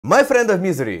My friend of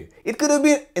misery, it could have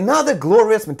been another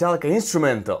glorious Metallica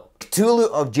instrumental, Cthulhu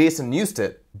of Jason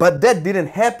Newsted. But that didn't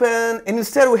happen, and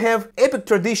instead we have epic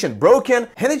tradition broken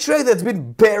and a track that's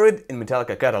been buried in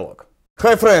Metallica catalog.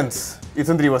 Hi friends, it's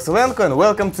Andrei Vasilenko and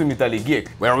welcome to Metallic Geek,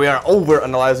 where we are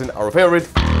over-analyzing our favorite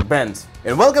bands.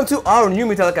 And welcome to our new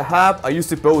Metallica hub. I used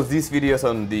to post these videos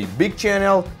on the big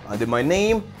channel under my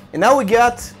name, and now we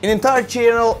got an entire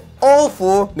channel all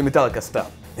for the Metallica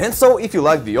stuff. And so if you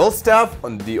like the old stuff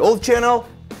on the old channel,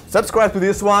 subscribe to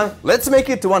this one. Let's make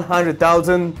it to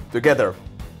 100,000 together.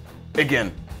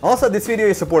 Again. Also, this video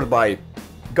is supported by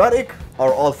Partick,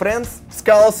 our old friends,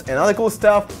 skulls and other cool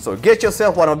stuff, so get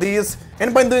yourself one of these,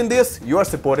 and by doing this, you are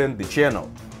supporting the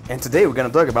channel. And today we're gonna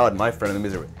talk about My Friend in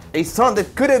Misery, a song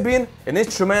that could have been an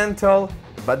instrumental,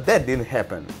 but that didn't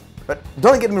happen. But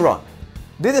don't get me wrong,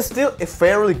 this is still a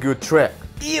fairly good track,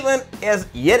 even as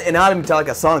yet another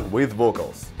Metallica song with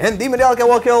vocals. And the Metallica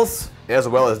vocals, as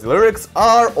well as the lyrics,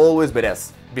 are always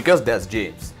badass, because that's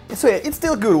James. So yeah, it's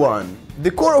still a good one.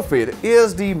 The core of it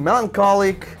is the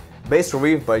melancholic bass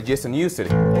riff by Jason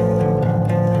Newsted.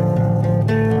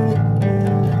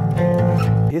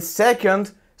 His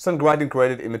second songwriting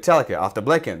credit in Metallica after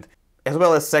Blackened, as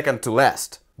well as second to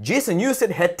last. Jason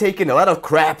Newsted had taken a lot of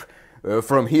crap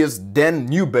from his then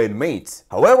new bandmates.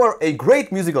 However, a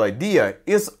great musical idea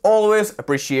is always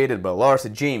appreciated by Lars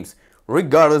and James,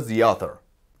 regardless the author.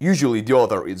 Usually the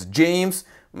author is James,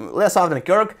 less often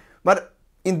Kirk, but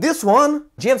in this one,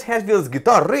 James Hetfield's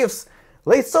guitar riffs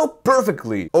lay so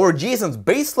perfectly over Jason's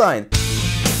bass line.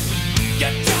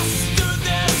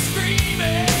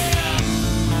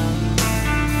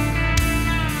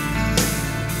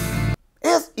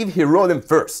 As if he wrote them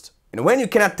first. And when you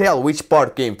cannot tell which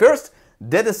part came first,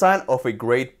 that's a sign of a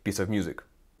great piece of music.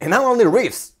 And not only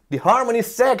riffs, the harmony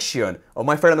section of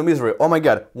My Friend in Misery, oh my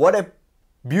god, what a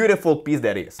beautiful piece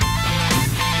that is.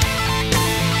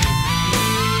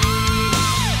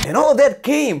 And all of that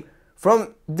came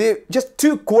from the just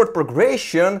 2-chord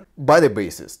progression by the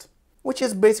bassist, which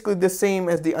is basically the same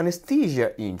as the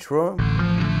Anesthesia intro.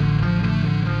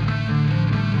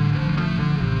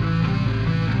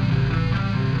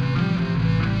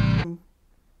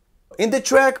 In the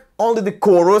track, only the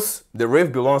chorus, the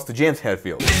riff, belongs to James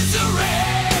Hetfield.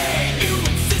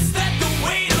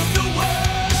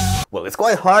 Well, it's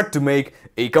quite hard to make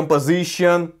a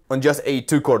composition on just a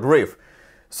 2-chord riff,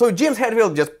 so James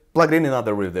Hetfield just plugged in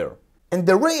another riff there. And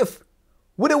the riff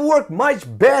would have worked much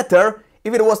better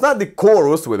if it was not the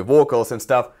chorus with vocals and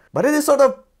stuff, but it is sort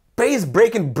of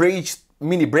pace-breaking bridge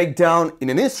mini breakdown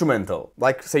in an instrumental,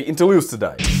 like say into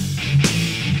Luifa.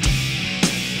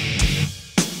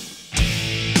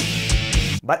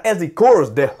 But as the chorus,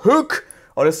 the hook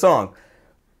of the song,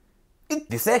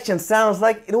 this section sounds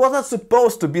like it was not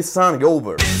supposed to be sung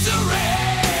over.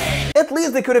 At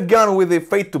least they could have gone with the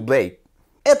Fade to Black.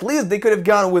 At least they could have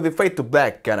gone with the Fade to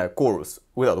Black kind of chorus,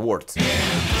 without words.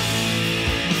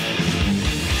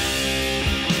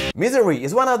 Misery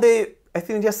is one of the, I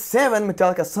think, just 7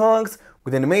 Metallica songs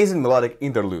with an amazing melodic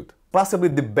interlude. Possibly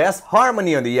the best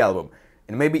harmony on the album,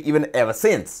 and maybe even ever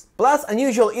since. Plus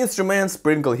unusual instruments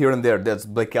sprinkled here and there, that's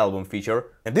Black Album feature.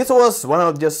 And this was one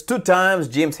of just 2 times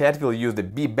James Hetfield used the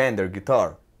B-Bender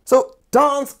guitar. So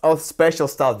tons of special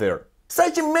stuff there.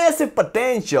 Such a massive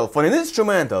potential for an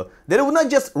instrumental that it would not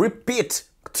just repeat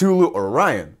Cthulhu or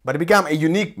Orion, but become a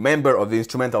unique member of the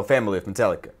instrumental family of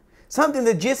Metallica. Something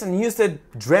that Jason Newsted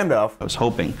dreamed of. I was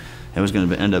hoping it was going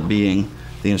to end up being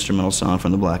the instrumental song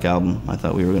from the Black Album. I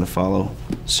thought we were going to follow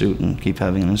suit and keep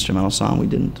having an instrumental song. We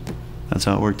didn't. That's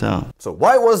how it worked out. So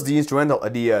why was the instrumental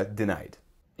idea denied?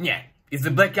 Yeah, it's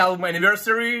the Black Album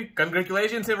anniversary.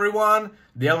 Congratulations everyone.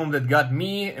 The album that got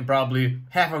me and probably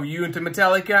half of you into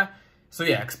Metallica. So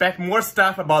yeah, expect more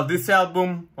stuff about this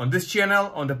album on this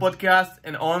channel, on the podcast,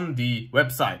 and on the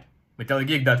website,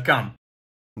 metallicgeek.com.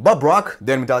 Bob Rock,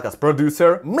 then Metallica's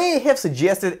producer, may have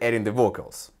suggested adding the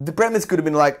vocals. The premise could have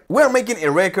been like, we're making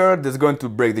a record that's going to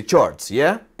break the charts,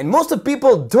 yeah? And most of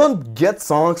people don't get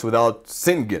songs without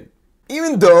singing.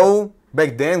 Even though,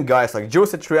 back then, guys like Joe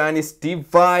Satriani, Steve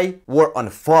Vai were on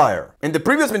fire. And the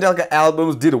previous Metallica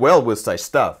albums did well with such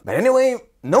stuff. But anyway,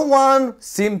 no one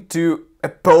seemed to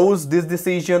oppose this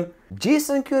decision.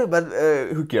 Jason could, but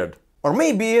who cared? Or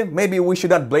maybe we should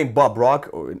not blame Bob Rock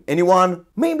or anyone.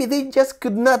 Maybe they just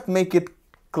could not make it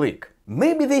click.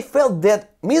 Maybe they felt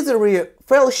that Misery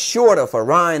fell short of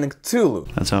Orion and Cthulhu.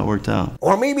 That's how it worked out.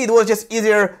 Or maybe it was just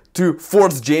easier to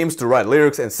force James to write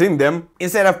lyrics and sing them,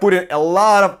 instead of putting a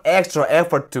lot of extra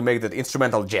effort to make that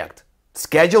instrumental jacked.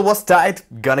 Schedule was tight,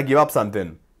 gonna give up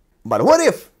something. But what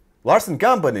if Lars and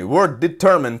company were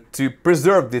determined to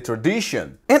preserve the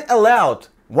tradition and allowed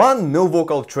one no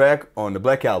vocal track on the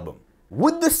Black Album.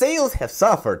 Would the sales have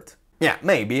suffered? Yeah,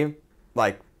 maybe.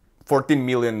 Like 14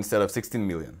 million instead of 16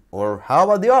 million. Or how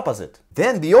about the opposite?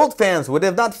 Then the old fans would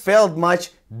have not felt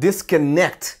much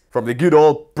disconnect from the good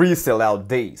old pre-sellout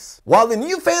days. While the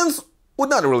new fans would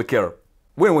not really care.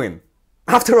 Win-win.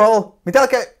 After all,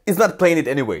 Metallica is not playing it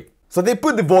anyway. So they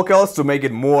put the vocals to make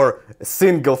it more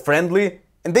single-friendly,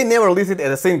 and they never released it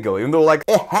as a single, even though like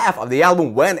a half of the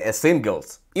album went as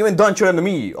singles. Even Don't Tread on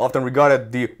Me, often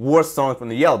regarded the worst song from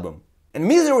the album. And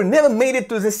Misery never made it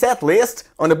to the set list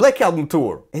on the Black Album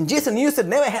tour. And Jason Newsted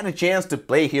never had a chance to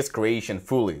play his creation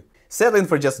fully, settling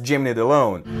for just jamming it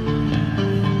alone.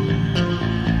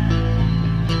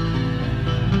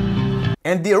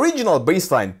 And the original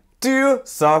bassline too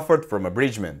suffered from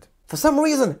abridgment. For some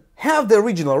reason, half the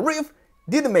original riff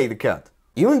didn't make the cut,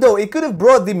 even though it could have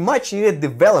brought the much needed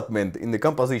development in the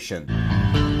composition.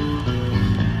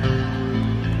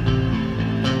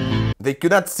 They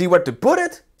could not see where to put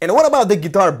it? And what about the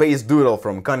guitar-bass doodle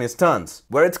from Connie's Tons,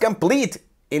 where it's complete,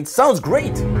 it sounds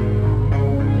great!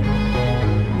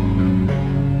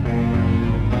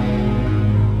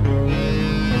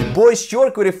 The boys sure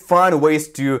could have found ways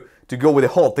to go with the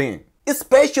whole thing,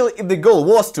 especially if the goal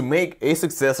was to make a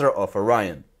successor of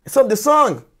Orion. So the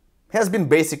song has been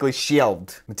basically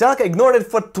shelved. Metallica ignored it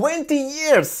for 20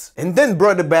 years and then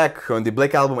brought it back on the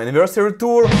Black Album anniversary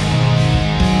tour,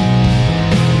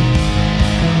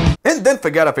 and then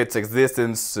forgot of its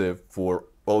existence for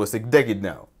almost a decade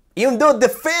now. Even though the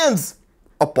fans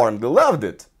apparently loved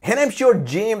it. And I'm sure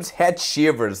James had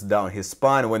shivers down his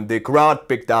spine when the crowd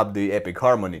picked up the epic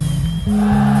harmony.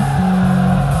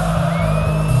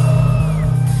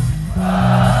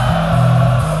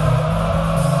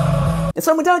 And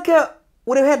so Metallica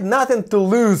would have had nothing to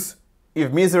lose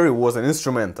if Misery was an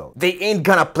instrumental. They ain't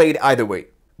gonna play it either way.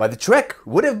 But the track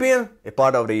would have been a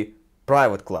part of the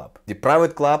private club. The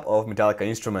private club of Metallica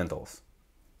instrumentals.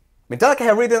 Metallica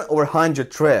have written over 100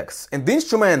 tracks, and the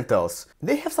instrumentals,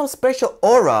 they have some special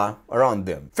aura around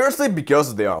them. Firstly,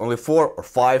 because they are only 4 or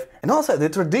 5, and also the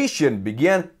tradition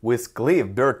began with Cliff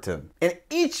Burton, and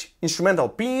each instrumental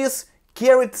piece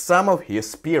carried some of his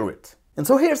spirit. And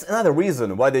so here's another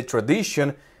reason why the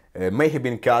tradition may have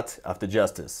been cut after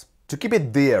Justice. To keep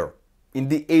it there, in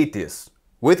the 80s,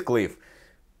 with Cliff,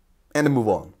 and move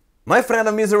on. My Friend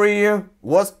of Misery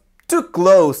was too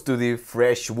close to the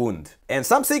fresh wound, and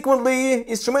subsequently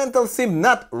instrumentals seemed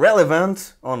not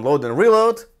relevant on Load and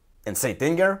Reload and Saint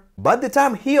Anger, but the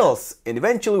time heals, and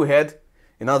eventually we had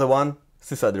another one,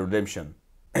 Suicide Redemption.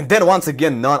 And then once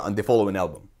again none on the following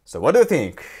album. So what do you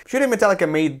think? Should Metallica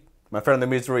made My Friend of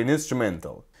Misery an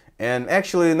instrumental? And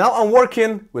actually now I'm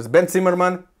working with Ben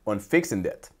Zimmerman on fixing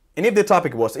that. And if the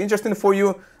topic was interesting for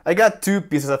you, I got 2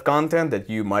 pieces of content that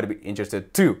you might be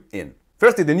interested too in.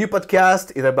 Firstly, the new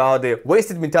podcast is about the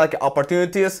wasted Metallica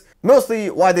opportunities, mostly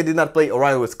why they did not play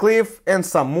Orion with Cliff, and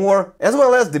some more, as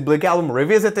well as the Black Album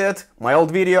Revisited, my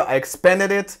old video, I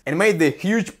expanded it and made the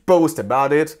huge post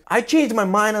about it. I changed my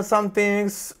mind on some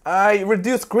things, I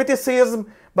reduced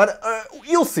criticism, but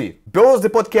you'll see. Both the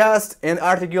podcast and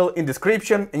article in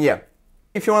description, and yeah,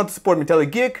 if you want to support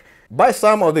Metallica Geek, buy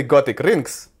some of the Gothic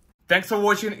rings. Thanks for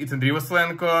watching, it's Andriy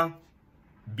Vaslenko.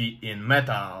 Be in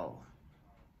metal.